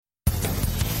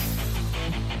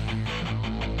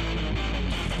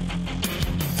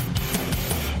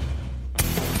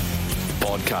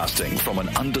broadcasting from an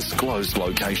undisclosed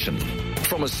location,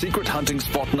 from a secret hunting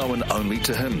spot known only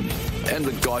to him, and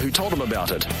the guy who told him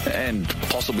about it, and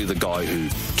possibly the guy who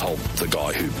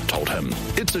told him.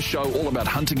 It's a show all about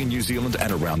hunting in New Zealand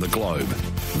and around the globe.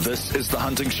 This is The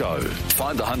Hunting Show.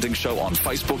 Find The Hunting Show on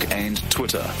Facebook and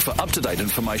Twitter for up-to-date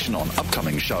information on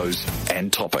upcoming shows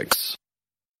and topics.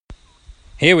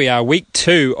 Here we are, week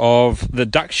 2 of the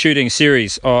duck shooting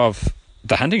series of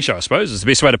The Hunting Show, I suppose, is the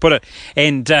best way to put it.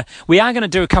 And we are going to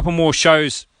do a couple more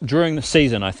shows during the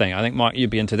season, I think. I think, Mike,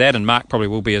 you'd be into that, and Mark probably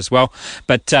will be as well.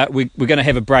 But we're going to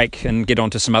have a break and get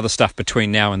on to some other stuff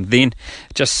between now and then,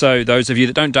 just so those of you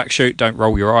that don't duck shoot, don't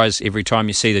roll your eyes every time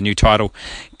you see the new title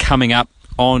coming up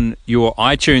on your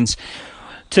iTunes.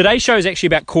 Today's show is actually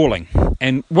about calling,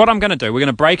 and what I'm going to do, we're going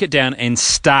to break it down and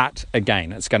start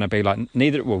again. It's going to be like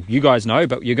you guys know,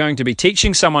 but you're going to be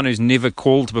teaching someone who's never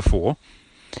called before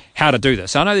how to do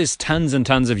this. I know there's tons and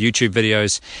tons of YouTube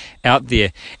videos out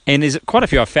there, and there's quite a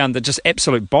few I've found that just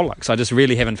absolute bollocks. I just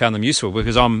really haven't found them useful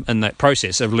because I'm in that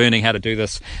process of learning how to do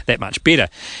this that much better.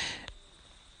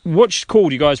 Which call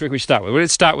do you guys reckon we start with? Well,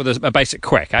 let's start with a basic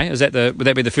quack, eh? Would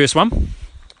that be the first one?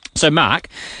 So, Mark,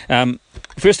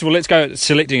 first of all, let's go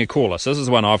selecting a caller. So this is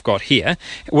the one I've got here.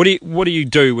 What do you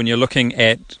do when you're looking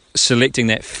at selecting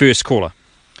that first caller?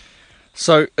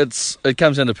 So it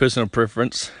comes down to personal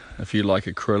preference. If you like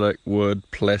acrylic, wood,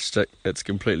 plastic, it's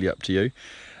completely up to you.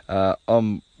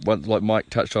 Like Mike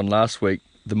touched on last week,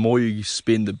 the more you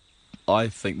spend, I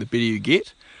think the better you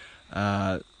get.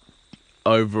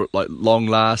 Over like long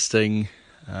lasting,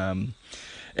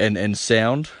 and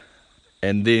sound.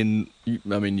 And then,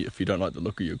 if you don't like the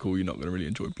look of your call, you're not going to really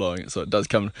enjoy blowing it. So it does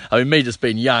come. Me just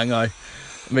being young, I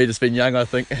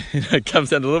think it comes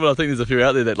down to a little bit. I think there's a few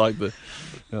out there that like the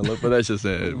look, but that's just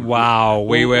wow.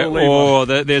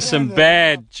 There's some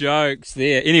bad jokes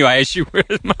there. Anyway, as you were,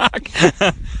 Mark.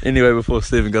 Anyway, before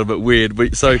Stephen got a bit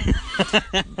weird, so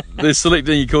there's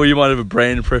selecting your call. You might have a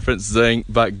brand preference: Zinc,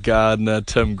 Buck Gardner,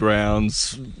 Tim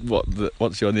Grounds.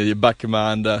 What's your there? Duck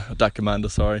Commander.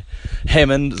 Sorry,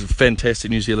 Hammond is a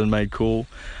fantastic New Zealand-made call.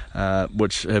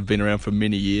 Which have been around for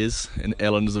many years, and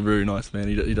Alan is a very nice man.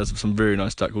 He does some very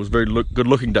nice duck calls, very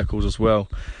good-looking duck calls as well,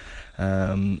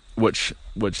 which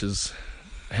is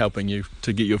helping you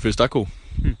to get your first duck call.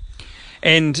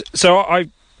 And so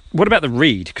what about the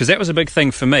reed? Because that was a big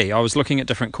thing for me. I was looking at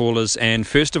different callers, and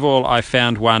first of all, I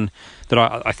found one that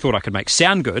I thought I could make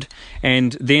sound good,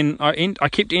 and then I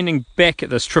kept ending back at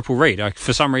this triple reed.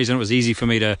 For some reason, it was easy for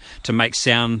me to make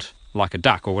sound like a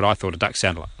duck, or what I thought a duck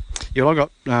sounded like. Yeah, well, I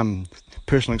got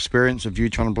personal experience of you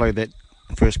trying to blow that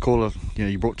first caller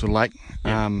you brought to the lake,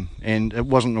 and it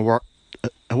wasn't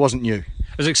you.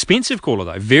 It was an expensive caller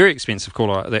though, very expensive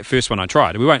caller. That first one I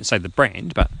tried. We won't say the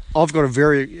brand, but I've got a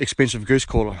very expensive goose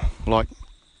caller,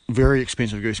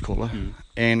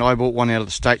 and I bought one out of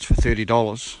the States for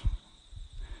 $30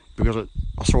 because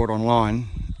I saw it online.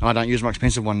 I don't use my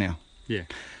expensive one now. Yeah,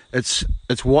 it's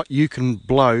what you can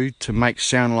blow to make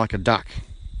sound like a duck.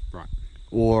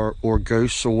 Or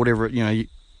goose or whatever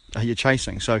you're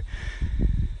chasing. So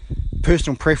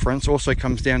personal preference also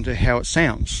comes down to how it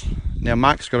sounds. Now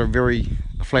Mark's got a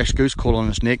flash goose call on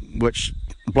his neck, which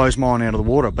blows mine out of the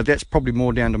water, but that's probably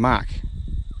more down to Mark,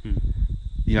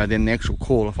 than the actual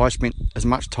call. If I spent as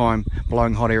much time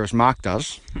blowing hot air as Mark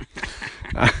does,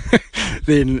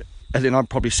 then I'd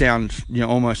probably sound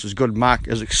almost as good. Mark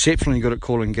is exceptionally good at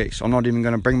calling geese. I'm not even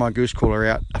going to bring my goose caller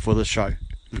out for this show,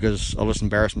 because I'll just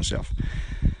embarrass myself.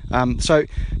 So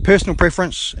personal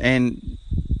preference and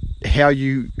how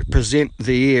you present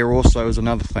the air also is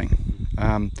another thing.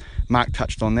 Mark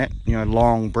touched on that,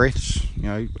 long breaths,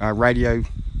 radio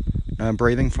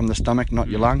breathing from the stomach, not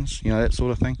your lungs, that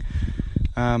sort of thing.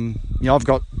 I've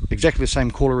got exactly the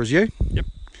same caller as you. Yep.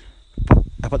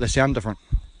 But they sound different.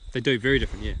 They do, very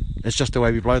different, yeah. It's just the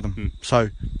way we blow them. So,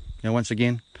 once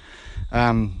again,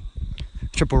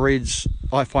 triple reeds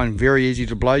I find very easy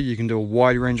to blow. You can do a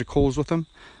wide range of calls with them.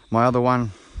 My other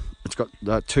one, it's got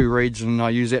 2 reeds, and I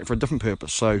use that for a different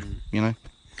purpose. So,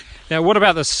 Now, what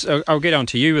about this? I'll get on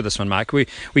to you with this one, Mark. We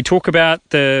talk about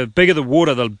the bigger the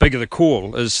water, the bigger the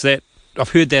call. Is that, I've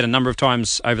heard that a number of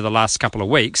times over the last couple of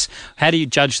weeks. How do you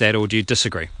judge that, or do you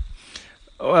disagree?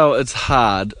 Well, it's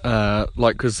hard.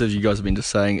 Because as you guys have been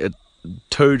just saying,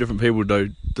 2 different people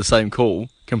do the same call,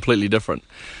 completely different.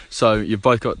 So you've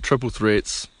both got triple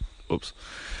threats.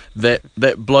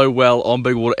 That blow well on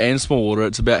big water and small water.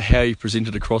 It's about how you present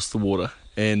it across the water.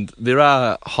 And there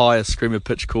are higher screamer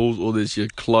pitch calls, or there's your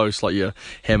close, like your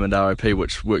Hammond RIP,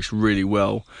 which works really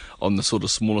well on the sort of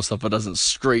smaller stuff. It doesn't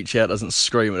screech out, doesn't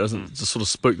scream, it doesn't just sort of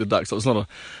spook the duck. So it's not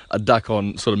a duck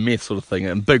on sort of meth sort of thing.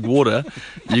 In big water,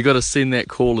 you got to send that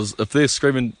call as if they're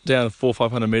screaming down 400 or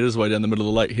 500 metres away down the middle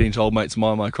of the lake, heading to old mates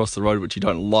mile across the road, which you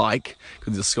don't like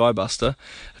because it's a skybuster.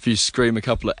 If you scream a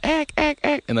couple of ack, ack,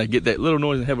 ack, and they get that little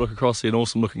noise and have a look across an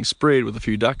awesome looking spread with a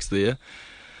few ducks there,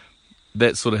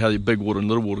 that's sort of how your big water and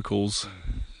little water calls.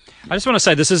 I just want to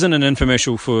say this isn't an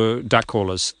infomercial for duck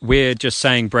callers. We're just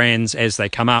saying brands as they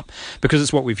come up because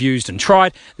it's what we've used and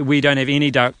tried. We don't have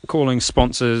any duck calling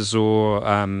sponsors or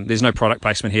there's no product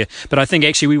placement here. But I think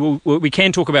actually we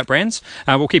can talk about brands.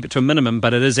 We'll keep it to a minimum,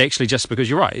 but it is actually just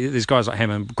because you're right. There's guys like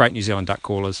Hammond, great New Zealand duck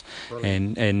callers,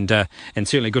 and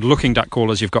certainly good looking duck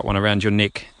callers. You've got one around your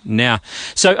neck now.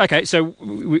 So okay, so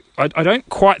I don't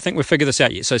quite think we've figured this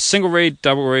out yet. So single reed,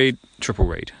 double reed, triple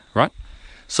reed, right?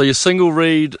 So your single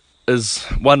reed is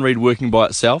one reed working by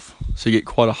itself, so you get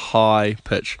quite a high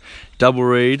pitch. Double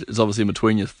reed is obviously in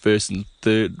between your first and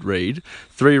third reed.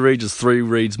 Three reeds is three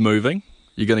reeds moving.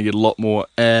 You're going to get a lot more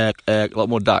a lot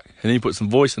more duck. And then you put some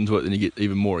voice into it, then you get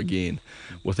even more again,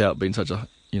 without being such a,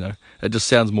 it just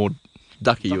sounds more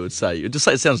ducky, you would say. You'd just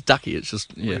say it sounds ducky. It's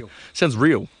just, it sounds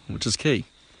real, which is key.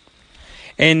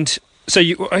 And so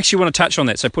you actually want to touch on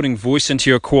that, so putting voice into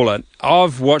your caller.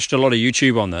 I've watched a lot of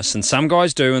YouTube on this, and some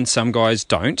guys do and some guys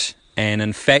don't. And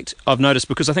in fact, I've noticed,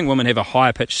 because I think women have a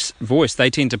higher pitched voice, they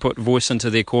tend to put voice into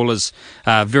their callers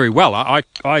very well. I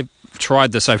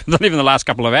tried this over even the last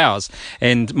couple of hours,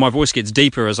 and my voice gets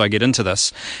deeper as I get into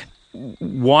this.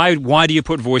 Why do you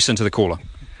put voice into the caller?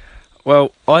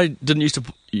 Well, I didn't used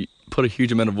to put a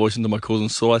huge amount of voice into my calls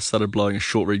until I started blowing a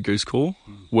short reed goose call,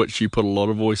 which you put a lot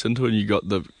of voice into, and you got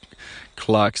the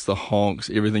clucks, the honks,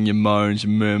 everything, your moans,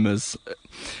 your murmurs.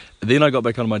 Then I got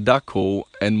back on my duck call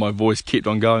and my voice kept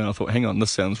on going. I thought, hang on,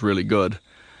 this sounds really good.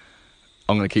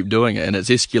 I'm going to keep doing it. And it's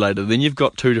escalated. Then you've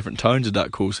got two different tones of duck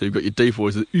call. So you've got your deep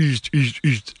voice, and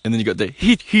then you've got the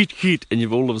hit, and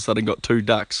you've all of a sudden got two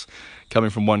ducks coming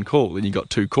from one call. Then you've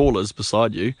got two callers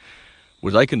beside you,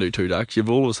 where they can do two ducks. You've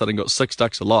all of a sudden got six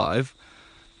ducks alive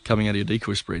coming out of your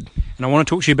decoy spread. And I want to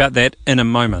talk to you about that in a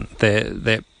moment,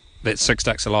 that six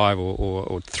ducks alive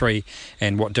or three,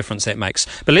 and what difference that makes.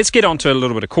 But let's get on to a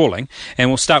little bit of calling,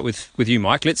 and we'll start with you,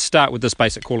 Mike. Let's start with this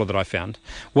basic caller that I found.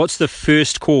 What's the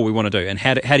first call we want to do, and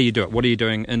how do you do it? What are you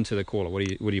doing into the caller? What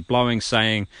are you blowing,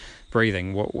 saying,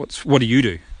 breathing? What do you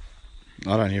do?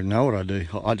 I don't even know what I do.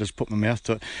 I just put my mouth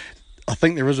to it. I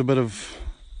think there is a bit of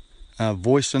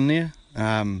voice in there.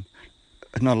 Not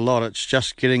a lot. It's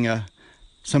just getting a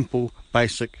simple,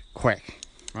 basic quack.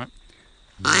 Right.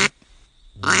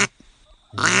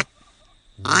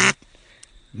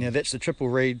 Now that's the triple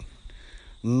reed.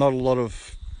 Not a lot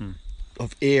of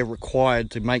air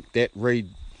required to make that reed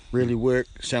really work.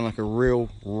 Sound like a real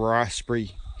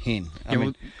raspberry hen.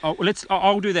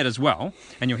 I'll do that as well,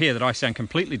 and you'll hear that I sound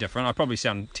completely different. I probably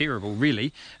sound terrible,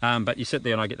 really, but you sit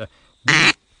there and I get the.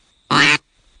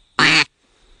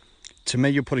 To me,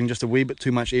 you're putting just a wee bit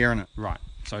too much air in it. Right.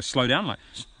 So slow down, like.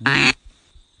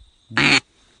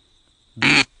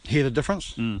 Hear the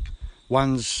difference?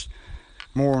 One's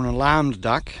more an alarmed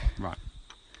duck, right?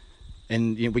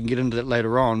 And we can get into that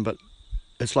later on. But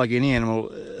it's like any animal.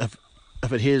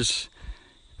 If it hears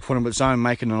one of its own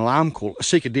making an alarm call, a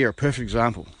seeker deer, a perfect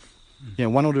example.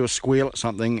 One will do a squeal at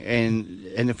something,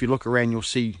 and if you look around, you'll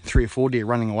see 3 or 4 deer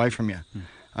running away from you.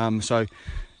 So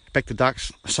back to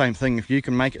ducks, same thing. If you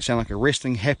can make it sound like a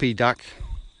resting, happy duck,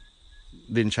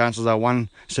 then chances are one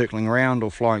circling around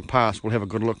or flying past will have a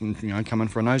good look and come in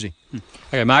for a nosy.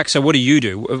 Okay, Mark. So what do you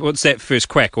do? What's that first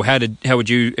quack, or how would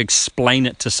you explain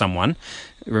it to someone?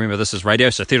 Remember, this is radio,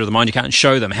 so theatre of the mind. You can't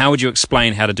show them. How would you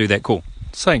explain how to do that call?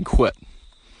 Saying quit.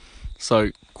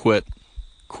 So quit,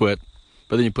 but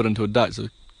then you put into a duck. So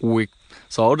quick.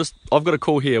 So I've got a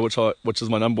call here, which is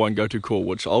my number one go-to call,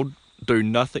 which I'll do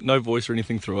nothing, no voice or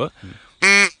anything through it.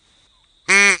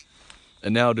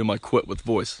 And now I'll do my quit with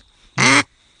voice.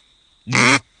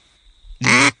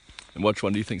 And which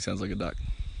one do you think sounds like a duck?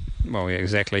 Well, yeah,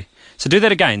 exactly. So do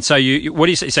that again. So you what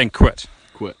do you say? You're saying quit.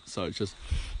 Quit. So it's just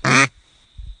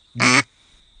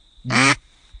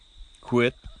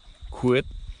quit.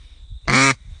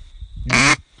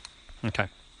 Okay.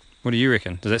 What do you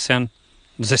reckon? Does that sound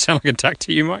like a duck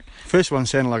to you, Mike? First one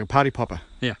sounded like a party popper.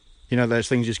 Yeah. Those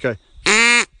things just go.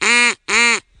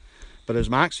 But as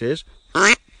Mark says,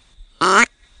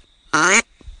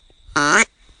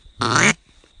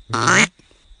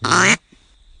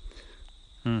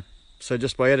 so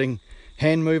just by adding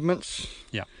hand movements,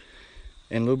 yeah,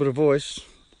 and a little bit of voice,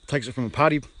 takes it from a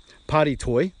party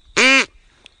toy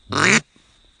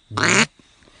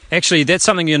Actually, that's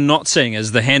something you're not seeing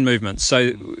is the hand movements.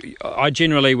 So I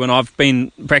generally, when I've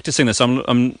been practicing this,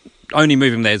 I'm only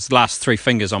moving those last 3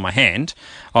 fingers on my hand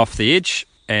off the edge,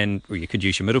 and you could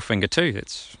use your middle finger too.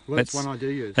 That's one I do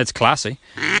use. That's classy.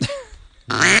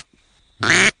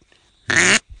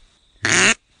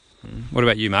 What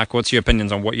about you, Mark? What's your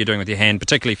opinions on what you're doing with your hand,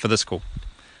 particularly for this call?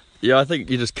 Yeah, I think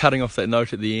you're just cutting off that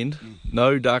note at the end.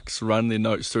 No ducks run their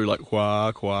notes through like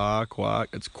quack, quack, quack.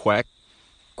 It's quack,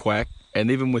 quack.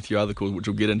 And even with your other calls, which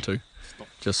we'll get into,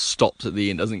 just stops at the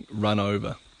end, doesn't run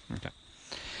over. Okay.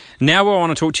 Now I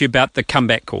want to talk to you about the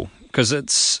comeback call, because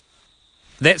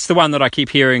that's the one that I keep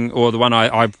hearing, or the one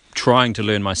I'm trying to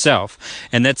learn myself,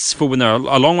 and that's for when they're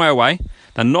a long way away,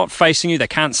 they're not facing you, they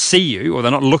can't see you, or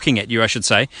they're not looking at you, I should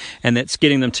say, and that's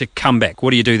getting them to come back.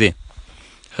 What do you do there?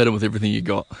 Hit them with everything you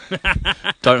got.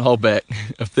 Don't hold back.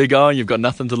 If they're going, you've got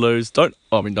nothing to lose. Don't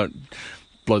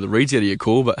blow the reeds out of your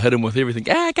call, but hit them with everything.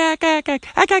 And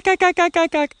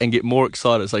get more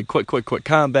excited. Say, quick,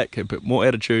 calm back, a bit more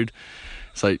attitude.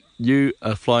 Say, you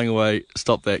are flying away,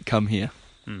 stop that, come here.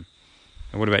 And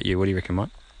what about you? What do you reckon, Mike?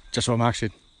 Just what Mark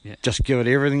said. Yeah. Just give it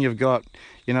everything you've got.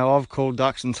 I've called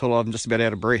ducks until I'm just about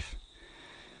out of breath.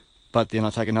 But then I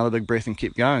take another big breath and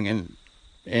keep going.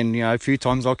 And a few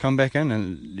times I'll come back in,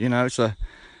 and it's a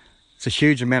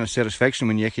huge amount of satisfaction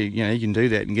when you actually you can do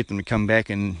that and get them to come back,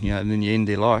 and then you end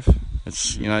their life.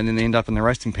 It's and then they end up in the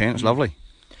roasting pan. It's lovely.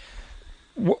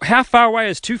 How far away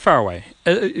is too far away?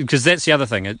 Because that's the other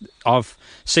thing. I've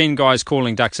seen guys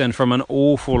calling ducks in from an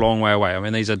awful long way away. I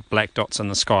mean, these are black dots in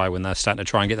the sky when they're starting to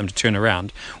try and get them to turn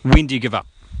around. When do you give up?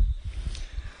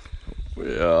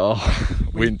 Well,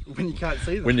 when you can't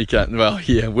see them. When you can't. Well,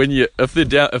 yeah.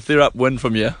 If they're upwind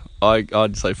from you,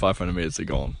 I'd say 500 metres they're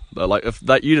gone. They're like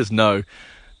you just know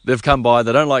they've come by.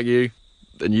 They don't like you,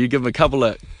 and you give them a couple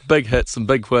of big hits and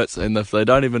big quits, and if they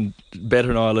don't even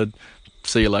batter an eyelid,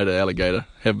 see you later, alligator.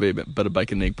 Have a bit of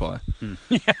bacon and egg pie.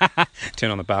 Turn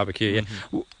on the barbecue. Yeah.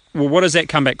 Well, what does that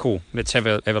comeback call? Let's have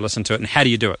a listen to it. And how do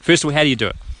you do it? First of all, how do you do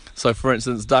it? So, for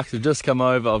instance, ducks have just come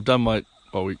over. I've done my.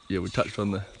 Well, we touched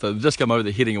on so they've just come over.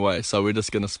 They're heading away. So we're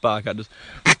just going to spark out.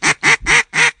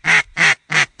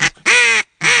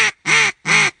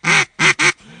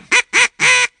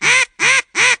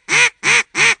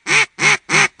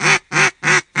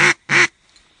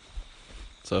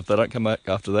 So if they don't come back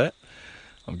after that,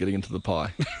 I'm getting into the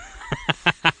pie.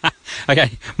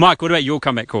 Okay, Mike, what about your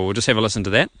comeback call? We'll just have a listen to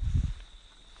that.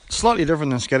 Slightly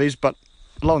different than Skitty's, but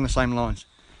along the same lines.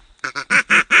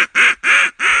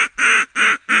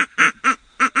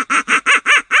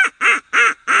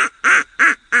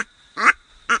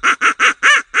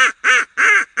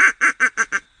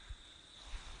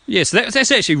 Yes,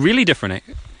 that's actually really different.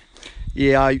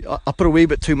 Yeah, I put a wee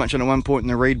bit too much in at one point and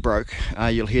the reed broke.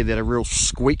 You'll hear that a real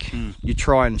squeak. You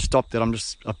try and stop that. I'm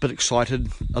just a bit excited,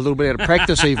 a little bit out of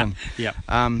practice even. Yeah.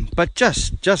 But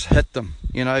just hit them,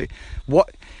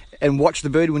 and watch the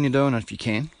bird when you're doing it if you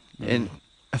can. And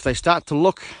if they start to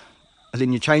look,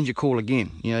 then you change your call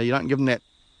again. You don't give them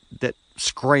that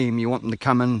scream. You want them to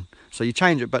come in, so you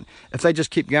change it. But if they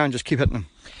just keep going, just keep hitting them.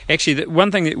 Actually, the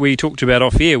one thing that we talked about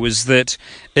off air was that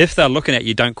if they're looking at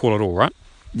you, don't call at all, right?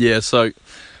 Yeah, so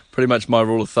pretty much my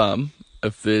rule of thumb,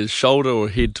 if there's shoulder or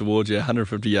head towards you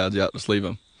 150 yards out, just leave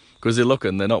them. Because they're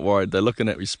looking, they're not worried. They're looking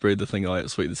at me, spread the thing out,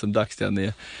 sweet, there's some ducks down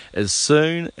there. As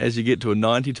soon as you get to a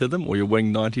 90 to them, or your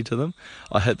wing 90 to them,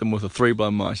 I hit them with a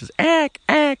 3-blown mice. Just ack,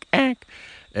 ack, ack.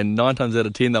 And 9 times out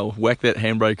of 10, they'll whack that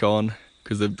handbrake on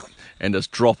and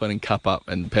just drop in and cup up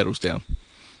and paddles down.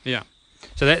 Yeah.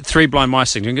 So that 3-blind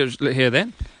mice thing, do you hear that?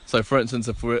 So, for instance,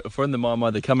 if we're in the mai,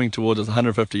 they're coming towards us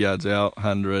 150 yards out,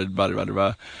 100,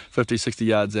 50, 60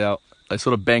 yards out. They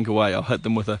sort of bank away. I'll hit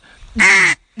them with a...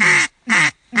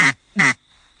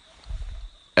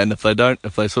 And if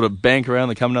they sort of bank around,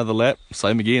 they come another lap,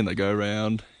 same again, they go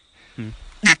around.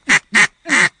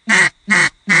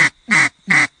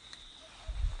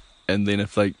 And then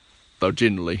if they don't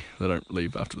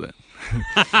leave after that.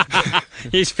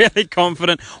 He's fairly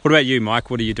confident. What about you, Mike?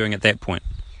 What are you doing at that point?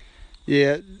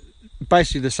 Yeah,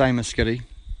 basically the same as Skitty.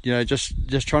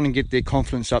 Just trying to get their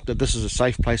confidence up that this is a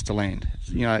safe place to land.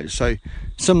 So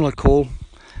similar call.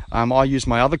 I use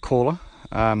my other caller,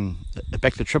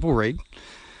 back to triple reed.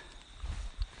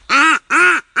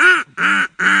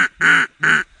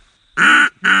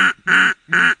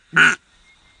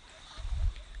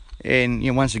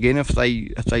 And once again, if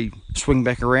they swing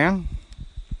back around,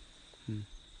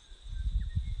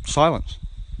 silence.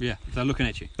 Yeah, if they're looking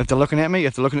at you. If they're looking at me,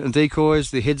 if they're looking at the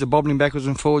decoys, their heads are bobbling backwards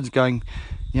and forwards, going,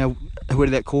 where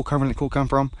did that call come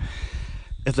from?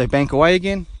 If they bank away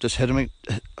again, just hit them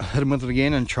with it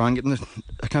again and try and get them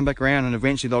to come back around, and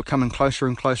eventually they'll come in closer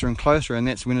and closer and closer, and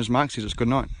that's when, as Mark says, it's good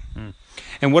night.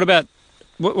 And what about,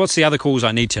 what's the other calls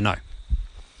I need to know?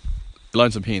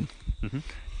 Lonesome hen.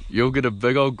 You'll get a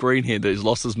big old greenhead that's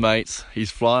lost his mates. He's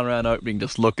flying around opening,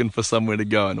 just looking for somewhere to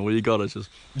go, and all you got is just...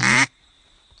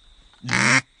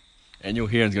 and you'll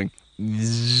hear him going...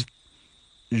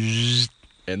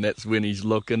 and that's when he's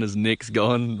looking, his neck's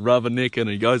going, rubbernecking, and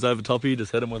he goes over top of you,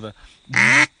 just hit him with a...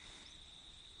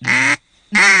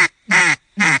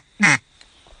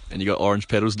 and you got orange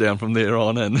petals down from there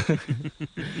on, and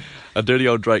a dirty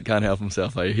old Drake can't help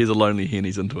himself, eh? He's a lonely hen,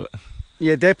 he's into it.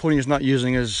 Yeah, at that point he's not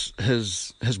using his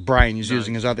brain, he's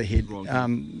using his other head.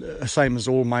 Same as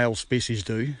all male species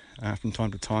do from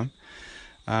time to time.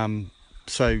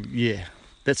 So yeah,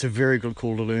 that's a very good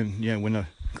call to learn, when a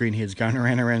greenhead's going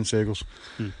around in circles.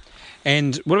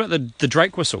 And what about the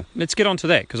Drake whistle? Let's get on to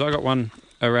that, because I got one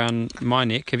around my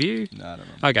neck. Have you? No, I don't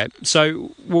know. Okay,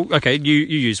 so, you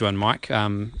use one, Mike.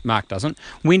 Mark doesn't.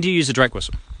 When do you use the Drake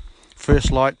whistle?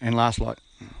 First light and last light.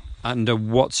 Under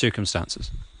what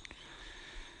circumstances?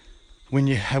 When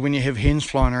you have hens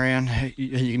flying around,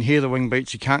 you can hear the wing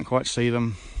beats. You can't quite see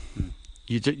them.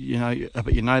 But you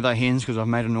know they're hens because I've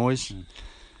made a noise.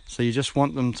 So you just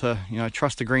want them to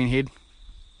trust the green head,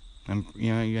 and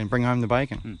and bring home the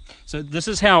bacon. So this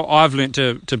is how I've learnt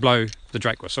to blow the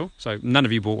Drake whistle. So none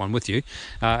of you brought one with you,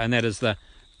 and that is the.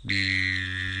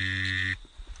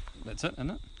 That's it,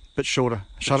 isn't it? Bit shorter.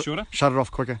 Shut it off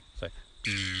quicker. So.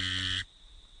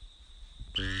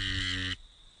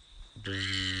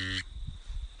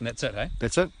 And that's it, hey?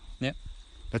 That's it. Yep.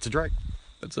 That's a Drake.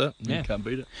 That's it. Yeah. You can't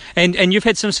beat it. And you've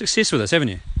had some success with this, haven't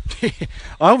you?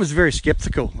 I was very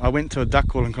sceptical. I went to a duck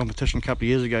calling competition a couple of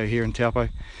years ago here in Taupo,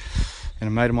 and a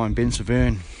mate of mine, Ben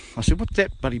Severn, I said, "What's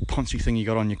that bloody poncy thing you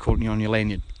got on your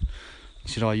lanyard?" He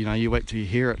said, "Oh, you wait till you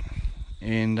hear it."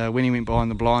 And when he went behind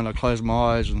the blind, I closed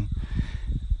my eyes, and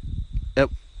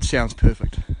it sounds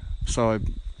perfect. So,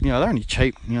 they're only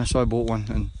cheap, so I bought one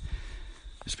and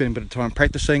spent a bit of time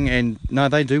practicing, and no,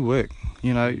 they do work.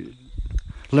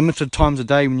 Limited times a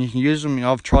day when you can use them.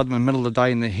 I've tried them in the middle of the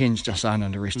day and the hens just aren't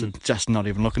interested, just not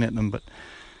even looking at them. But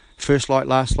first light,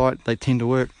 last light, they tend to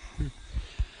work.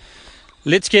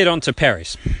 Let's get on to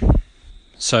parries.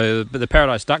 So the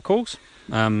Paradise Duck calls,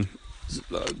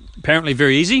 apparently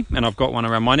very easy, and I've got one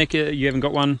around my neck. You haven't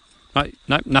got one?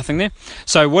 No, nothing there.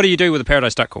 So what do you do with a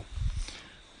Paradise Duck call?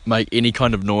 Make any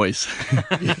kind of noise.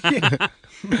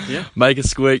 Yeah. Make a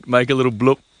squeak, make a little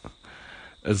bloop.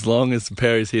 As long as the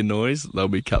parries hear noise, they'll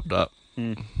be cupped up.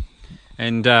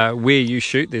 And where you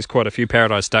shoot, there's quite a few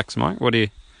Paradise Ducks, Mike. What do you...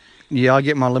 Yeah, I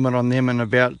get my limit on them in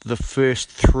about the first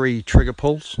 3 trigger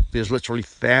pulls. There's literally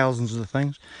thousands of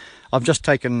things. I've just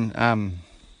taken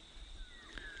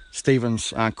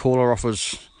Stephen's caller off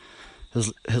his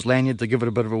lanyard to give it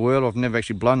a bit of a whirl. I've never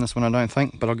actually blown this one, I don't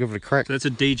think, but I'll give it a crack. So that's a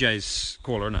DJ's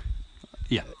caller, isn't it?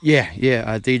 Yeah.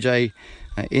 Yeah, DJ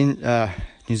in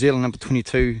New Zealand number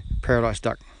 22 Paradise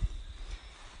Duck.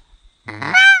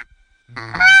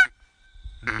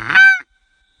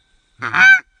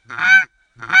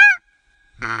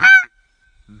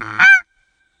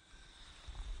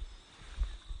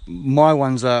 My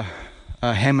one's a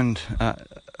Hammond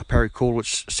parry call,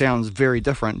 which sounds very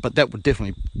different, but that would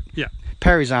definitely... Yeah.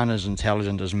 Parries aren't as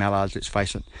intelligent as mallards, let's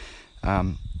face it.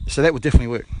 So that would definitely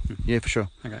work. Yeah, for sure.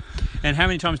 Okay. And how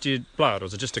many times do you blow it, or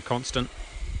is it just a constant?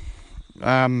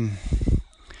 I've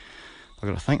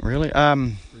got to think, really.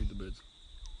 Read the birds.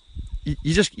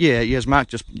 You just, as Mark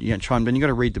just chimed in, you got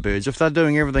to read the birds. If they're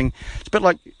doing everything, it's a bit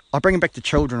like, I bring it back to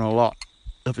children a lot.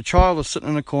 If a child is sitting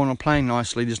in a corner playing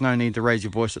nicely, there's no need to raise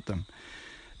your voice at them.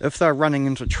 If they're running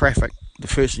into traffic, the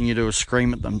first thing you do is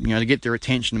scream at them, to get their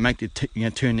attention and make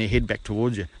them turn their head back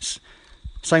towards you.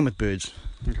 Same with birds.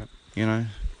 Okay.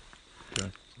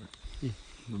 Okay.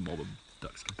 The mob of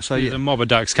ducks. So There's a mob of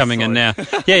ducks coming in now.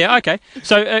 Yeah, okay.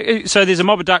 So there's a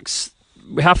mob of ducks.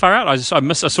 How far out? I saw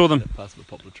them. Past the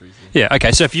poplar trees. Yeah,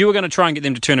 okay. So if you were going to try and get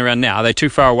them to turn around now, are they too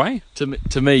far away?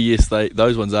 To me, yes,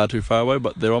 those ones are too far away,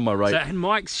 but they're on my radar. And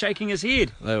Mike's shaking his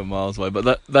head. They were miles away,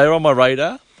 but they're on my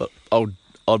radar. But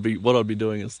I'd be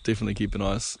doing is definitely keeping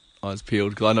eyes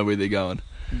peeled, because I know where they're going.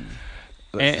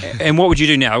 And what would you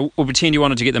do now? We'll pretend you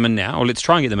wanted to get them in now, or let's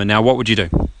try and get them in now. What would you do?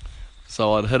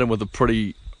 So I'd hit them with a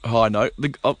pretty high note.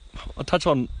 I'll touch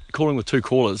on calling with 2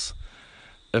 callers.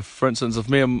 For instance, if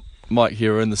me and Mike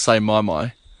here are in the same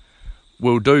mai,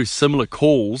 we'll do similar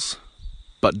calls,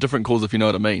 but different calls, if you know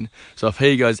what I mean. So if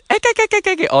he goes, ek, ek, ek, ek,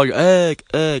 ek, I'll go, ek,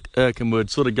 ek, ek, and we'd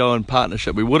sort of go in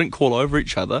partnership. We wouldn't call over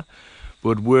each other.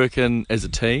 We'd work in as a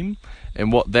team,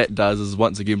 and what that does is,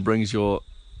 once again, brings your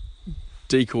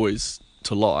decoys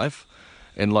to life,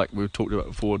 and like we've talked about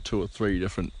before, 2 or 3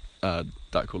 different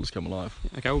duck callers come alive.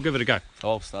 Okay, we'll give it a go. So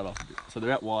I'll start off a bit. So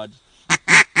they're out wide.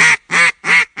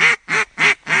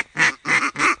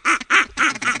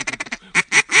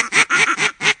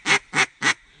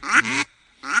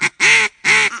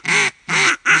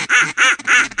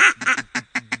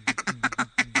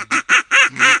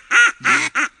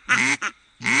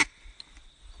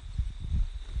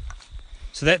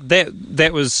 So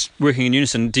that was working in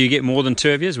unison. Do you get more than 2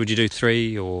 of yours? Would you do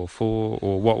 3 or 4,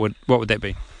 or what would that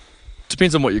be?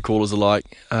 Depends on what your callers are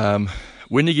like.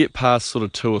 When you get past sort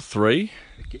of 2 or 3,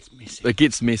 it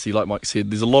gets messy. Like Mike said,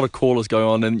 there's a lot of callers going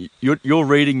on, and you're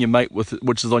reading your mate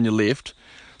which is on your left.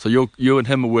 So you and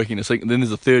him are working a second. Then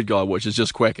there's a third guy which is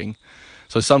just quacking.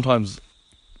 So sometimes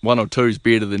 1 or 2 is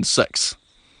better than 6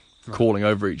 calling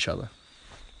over each other.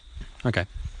 Okay.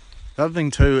 The other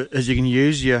thing too is you can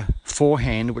use your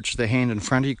forehand, which is the hand in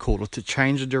front of your caller, to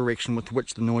change the direction with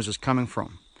which the noise is coming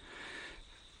from.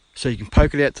 So you can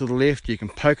poke it out to the left, you can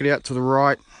poke it out to the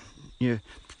right,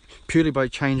 purely by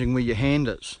changing where your hand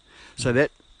is. So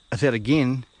that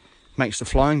again makes the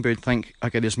flying bird think,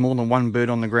 okay, there's more than one bird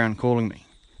on the ground calling me.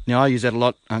 Now I use that a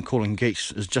lot calling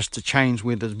geese, is just to change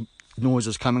where the noise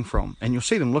is coming from, and you'll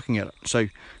see them looking at it. So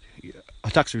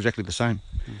ducks are exactly the same.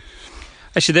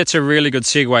 Actually, that's a really good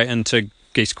segue into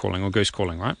geese calling or goose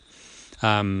calling, right?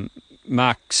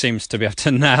 Mark seems to be able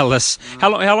to nail this. How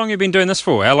long have you been doing this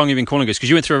for? How long have you been calling goose? Because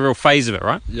you went through a real phase of it,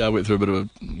 right? Yeah, I went through a bit of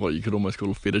what you could almost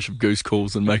call a fetish of goose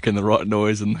calls and making the right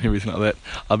noise and everything like that.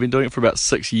 I've been doing it for about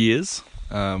 6 years,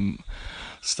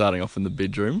 starting off in the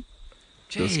bedroom.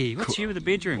 Gee, what's you with the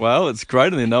bedroom? Well, it's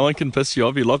great, and then no one can piss you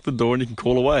off. You lock the door and you can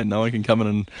call away, and no one can come in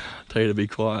and tell you to be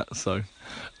quiet. So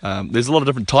there's a lot of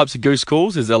different types of goose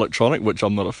calls. There's electronic, which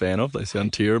I'm not a fan of. They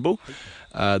sound terrible.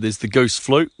 There's the goose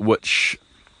flute, which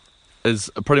is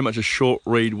pretty much a short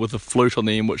reed with a flute on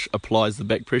the end, which applies the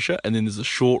back pressure. And then there's a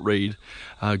short reed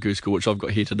goose call, which I've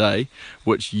got here today,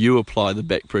 which you apply the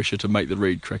back pressure to make the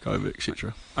reed crack over,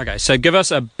 etc. Okay, so give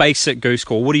us a basic goose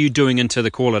call. What are you doing into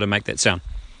the caller to make that sound?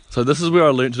 So this is where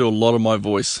I learned to do a lot of my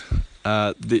voice.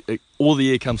 All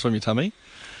the air comes from your tummy,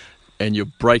 and you're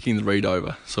breaking the reed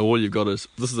over. So all you've got is,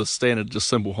 this is a standard, just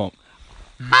simple honk.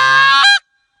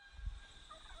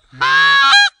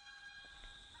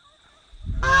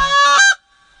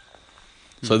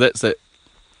 So that's that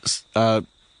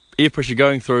air pressure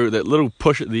going through, that little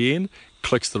push at the end,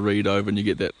 clicks the reed over, and you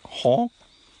get that honk.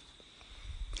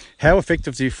 How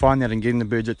effective do you find that in getting the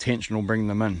bird's attention or bringing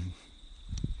them in?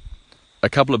 A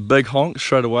couple of big honks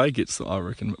straight away gets them, I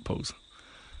reckon, it pulls.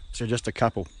 So just a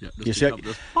couple. Yeah, Yes,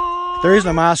 the reason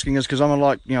I'm asking is because I'm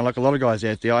like a lot of guys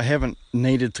out there, I haven't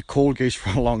needed to call geese for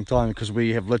a long time because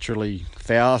we have literally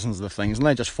thousands of things and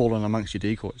they just fall in amongst your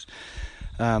decoys.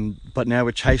 But now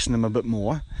we're chasing them a bit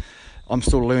more. I'm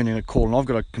still learning to call, and I've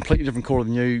got a completely different caller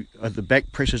than you. The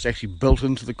back pressure is actually built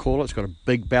into the caller. It's got a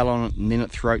big bell on it, and then it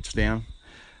throats down.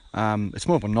 It's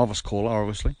more of a novice caller,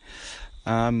 obviously.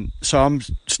 So I'm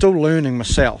still learning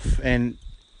myself, and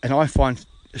I find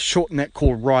shorten that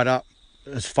call right up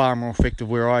is far more effective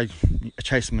where I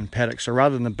chase them in paddocks. So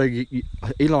rather than the big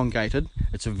elongated,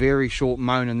 it's a very short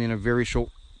moan and then a very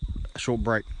short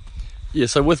break. Yeah,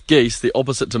 so with geese, the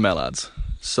opposite to mallards.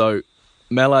 So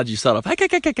mallards, you start off and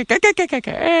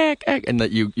that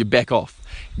you back off.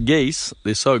 Geese,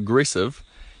 they're so aggressive,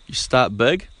 you start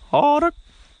big,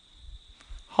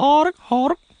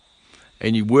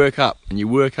 and you work up and you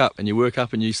work up and you work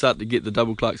up and you start to get the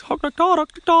double clucks,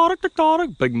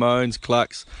 big moans,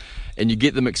 clucks, and you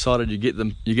get them excited, you get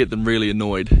them really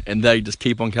annoyed, and they just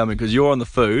keep on coming because you're on the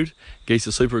food. Geese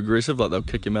are super aggressive, like they'll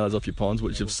kick your mallards off your ponds,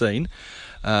 which you've seen.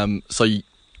 So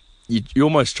you're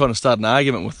almost trying to start an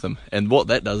argument with them, and what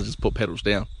that does is just put paddles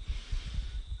down.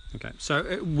 Okay, so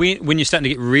when you're starting to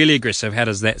get really aggressive, how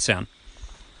does that sound?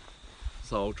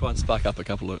 So I'll try and spark up a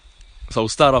couple of. So we'll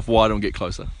start off wide and get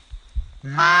closer.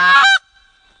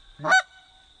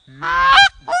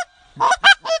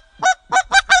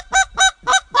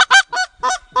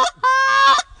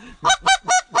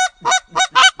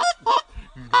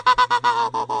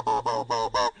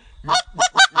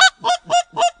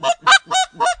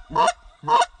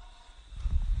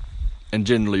 And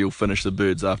generally you'll finish the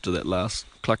birds after that last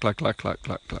cluck, cluck, cluck, cluck,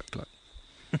 cluck, cluck, cluck.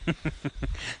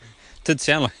 Did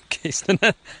sound like a geese, didn't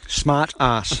it? Smart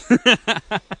ass.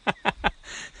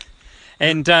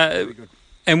 And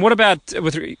what about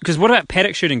what about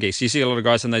paddock shooting geese? You see a lot of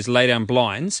guys in those lay down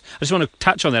blinds. I just want to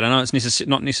touch on that. I know it's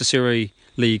not necessarily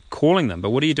calling them,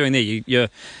 but what are you doing there?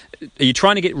 Are you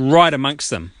trying to get right amongst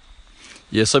them?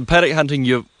 Yeah, so paddock hunting,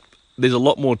 there's a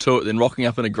lot more to it than rocking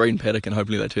up in a green paddock and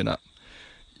hopefully they turn up.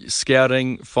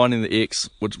 scouting, finding the X,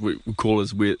 which we call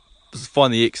as where,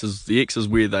 find the X is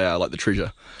where they are, like the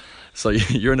treasure. So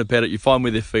you're in a paddock, you find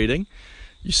where they're feeding,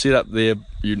 you set up there,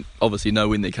 you obviously know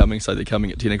when they're coming, so they're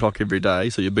coming at 10 o'clock every day,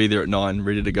 so you'll be there at 9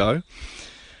 ready to go.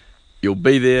 You'll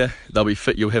be there, they'll be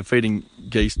fit, you'll have feeding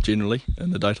geese generally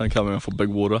in the daytime coming off of big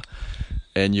water,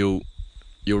 and you'll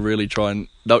really try and,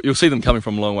 you'll see them coming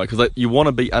from a long way, because you want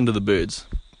to be under the birds.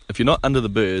 If you're not under the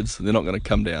birds, they're not going to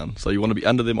come down, so you want to be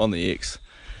under them on the X,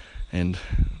 and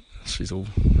she's all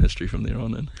history from there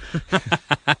on in.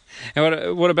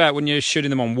 And what about when you're shooting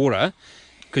them on water?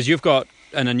 Because you've got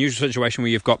an unusual situation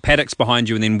where you've got paddocks behind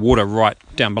you and then water right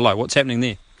down below. What's happening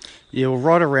there? Yeah, well,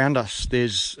 right around us,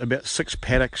 there's about 6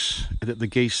 paddocks that the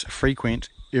geese frequent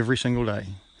every single day.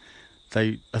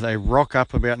 They rock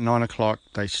up about 9 o'clock,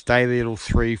 they stay there till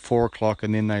 3, 4 o'clock,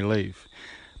 and then they leave.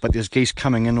 But there's geese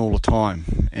coming in all the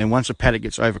time. And once a paddock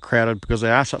gets overcrowded, because they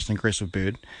are such an aggressive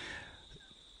bird,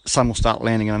 some will start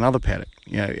landing in another paddock.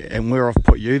 You know, and where I've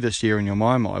put you this year in your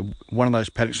mai-mai, one of those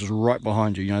paddocks is right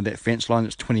behind you. You know, that fence line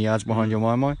that's 20 yards behind your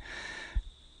mai-mai.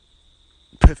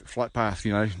 Perfect flight path,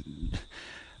 you know.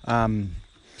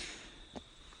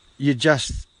 You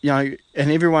just, you know,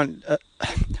 and everyone,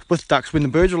 with ducks, when the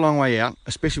birds are a long way out,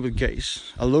 especially with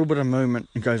geese, a little bit of movement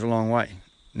goes a long way.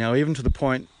 Now, even to the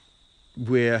point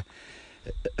where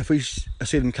if we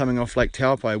see them coming off Lake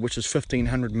Taupo, which is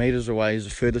 1,500 metres away, is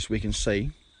the furthest we can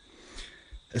see,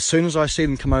 as soon as I see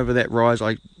them come over that rise,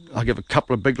 I give a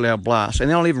couple of big loud blasts, and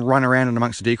then I'll even run around in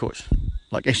amongst the decoys.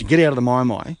 Like, actually get out of the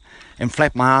mai-mai and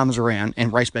flap my arms around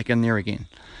and race back in there again.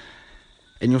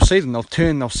 And you'll see them, they'll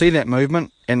turn, they'll see that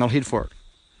movement, and they'll head for it.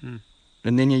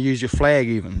 And then you use your flag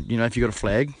even. You know, if you've got a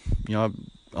flag, you know,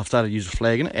 I've started to use a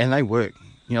flag in it, and they work.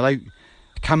 You know, they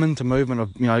come into movement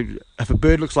of, you know, if a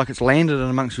bird looks like it's landed in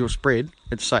amongst your spread,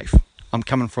 it's safe. I'm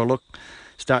coming for a look.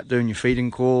 Start doing your feeding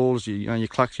calls, you know, your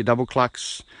clucks, your double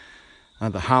clucks,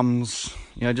 the hums,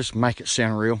 you know, just make it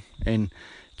sound real, and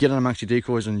get in amongst your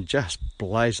decoys and just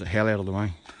blaze the hell out of the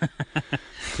way.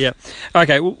 Yeah.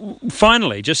 Okay, well,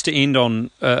 finally, just to end on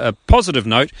a positive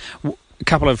note, a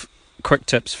couple of quick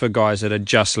tips for guys that are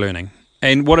just learning.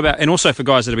 And what about, and also for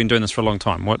guys that have been doing this for a long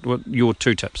time, what your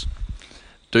 2 tips?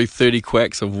 Do 30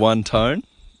 quacks of one tone,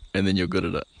 and then you're good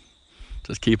at it.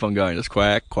 Just keep on going, just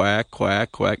quack, quack,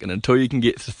 quack, quack, and until you can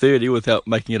get to 30 without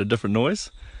making it a different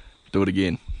noise, do it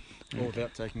again. Or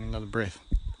without taking another breath.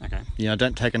 Okay. You know,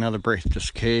 don't take another breath,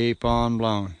 just keep on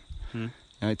blowing. You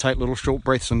know, take little short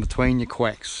breaths in between your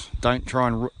quacks. Don't try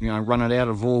and, you know, run it out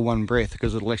of all one breath,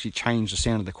 because it'll actually change the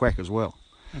sound of the quack as well.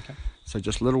 Okay. So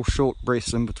just little short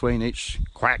breaths in between each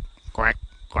quack, quack,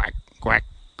 quack, quack,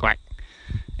 quack.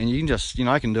 And you can just, you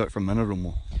know, I can do it for a minute or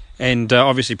more. And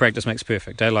obviously practice makes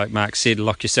perfect. Like Mark said,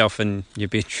 lock yourself in your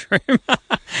bedroom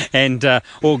and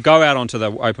or go out onto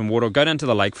the open water, or go down to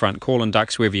the lakefront, call in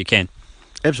ducks wherever you can.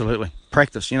 Absolutely.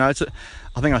 Practice. You know, I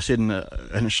think I said in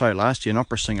a show last year, an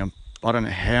opera singer, I don't know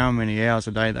how many hours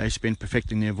a day they spend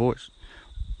perfecting their voice.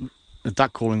 The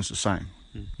duck calling's the same.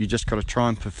 You just got to try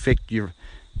and perfect your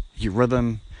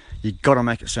rhythm. You got to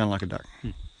make it sound like a duck.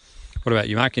 What about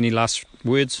you, Mark? Any last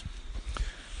words?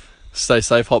 Stay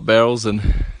safe, hot barrels,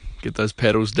 and get those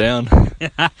paddles down.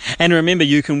 And remember,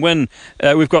 you can win.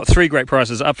 We've got 3 great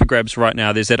prizes up for grabs right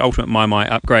now. There's that Ultimate mai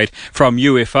upgrade from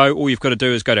UFO. All you've got to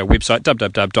do is go to our website,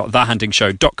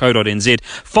 www.thehuntingshow.co.nz.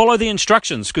 Follow the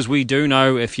instructions, because we do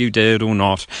know if you did or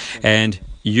not. And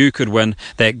you could win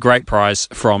that great prize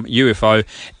from UFO.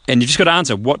 And you've just got to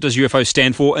answer, what does UFO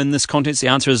stand for in this contest? The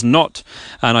answer is not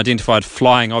unidentified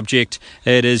flying object.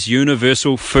 It is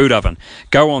Universal Food Oven.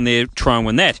 Go on there, try and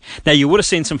win that. Now, you would have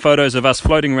seen some photos of us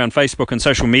floating around Facebook and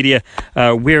social media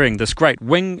wearing this great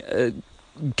wing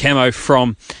camo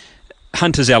from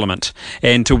Hunter's Element.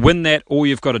 And to win that, all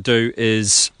you've got to do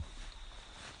is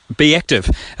be active.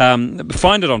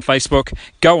 Find it on Facebook.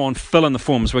 Go on, fill in the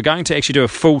forms. We're going to actually do a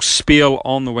full spiel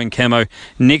on the wing camo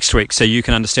next week, so you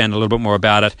can understand a little bit more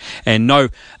about it and know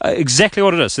exactly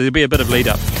what it is. So there'll be a bit of lead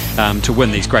up to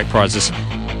win these great prizes.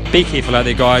 Be careful out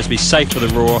there, guys. Be safe to the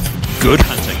raw. Good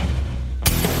hunting.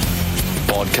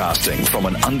 Broadcasting from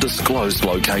an undisclosed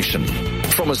location,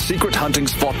 from a secret hunting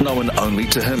spot known only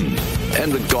to him,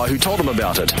 and the guy who told him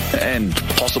about it, and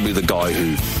possibly the guy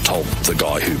who told the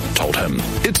guy who told him.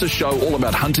 It's a show all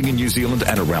about hunting in New Zealand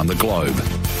and around the globe.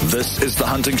 This is The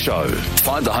Hunting Show.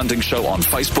 Find The Hunting Show on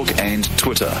Facebook and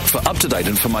Twitter for up-to-date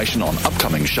information on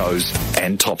upcoming shows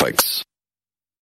and topics.